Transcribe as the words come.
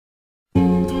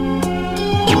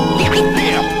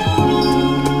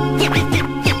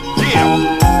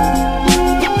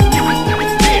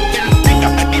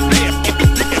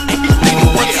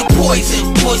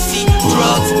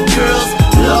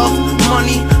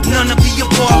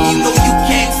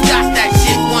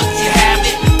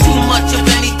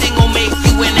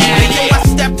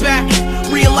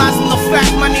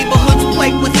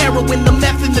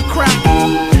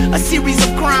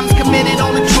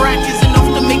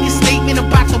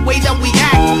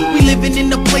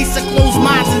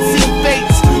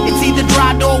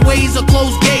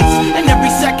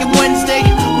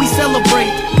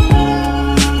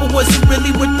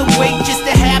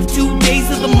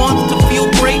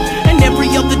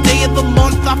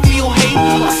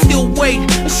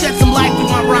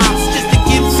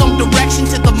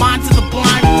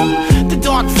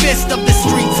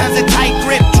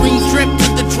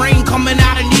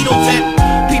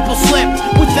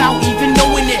without even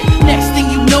knowing it. Next thing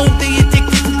you know, they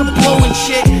addicted to the blowing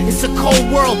shit. It's a cold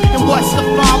world, and what's to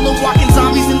follow? Walking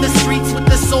zombies in the streets with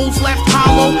their souls left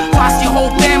hollow. Lost your whole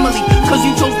family, cause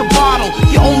you chose the bottle.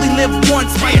 You only live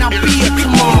once, might not be it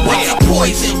tomorrow. What's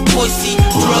poison, pussy,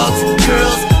 drugs,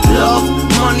 girls, love,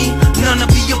 money, none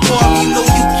of it above. You know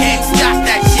you can't stop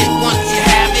that shit once you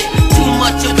have it. Too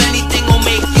much of anything will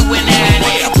make you an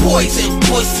addict. Poison,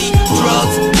 pussy,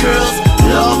 drugs, girls,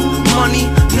 love, money,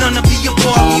 none of it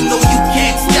above. You know you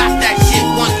can't stop that shit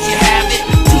once you have it.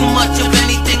 Too much of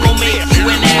anything will make you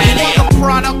an addict. A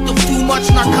product of too much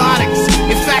narcotics,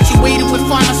 infatuated with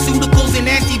pharmaceuticals and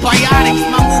antibiotics.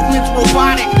 My movement's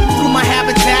robotic through my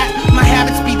habitat. My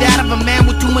habits be that of a man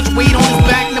with too much weight on his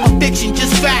back. Never fiction,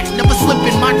 just fact, never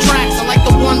slipping my tracks. I like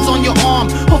the ones on your arm,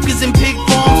 hookers in pig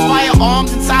farms,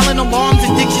 firearms and silent alarms.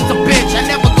 Addiction's a bitch. I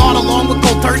never got along with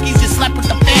cold turkeys, just slept with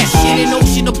the fish. Shit, an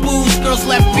ocean of booze, girls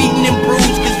left beaten and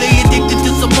bruised, cause they addicted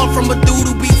to some love from a dude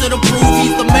who beats her to prove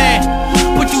he's the man.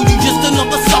 But dude, you just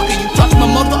another sucker. You touch my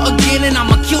mother again and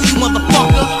I'ma kill you,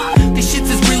 motherfucker. This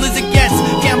shit's as real as it gets.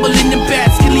 Gambling and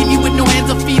bets can leave you with no hands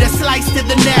or feet, a slice to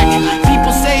the neck.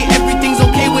 People say everything's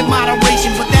okay with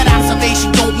moderation, but that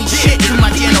observation don't mean shit to my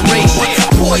generation.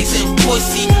 Poison,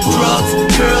 pussy, drugs,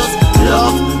 girls,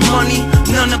 love, money,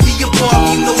 none of the above.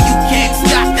 You know you can't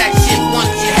stop that shit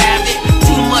once you have it.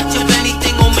 Too much of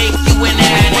anything will make you an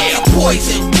addict.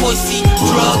 Poison, pussy,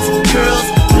 drugs, girls,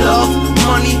 love,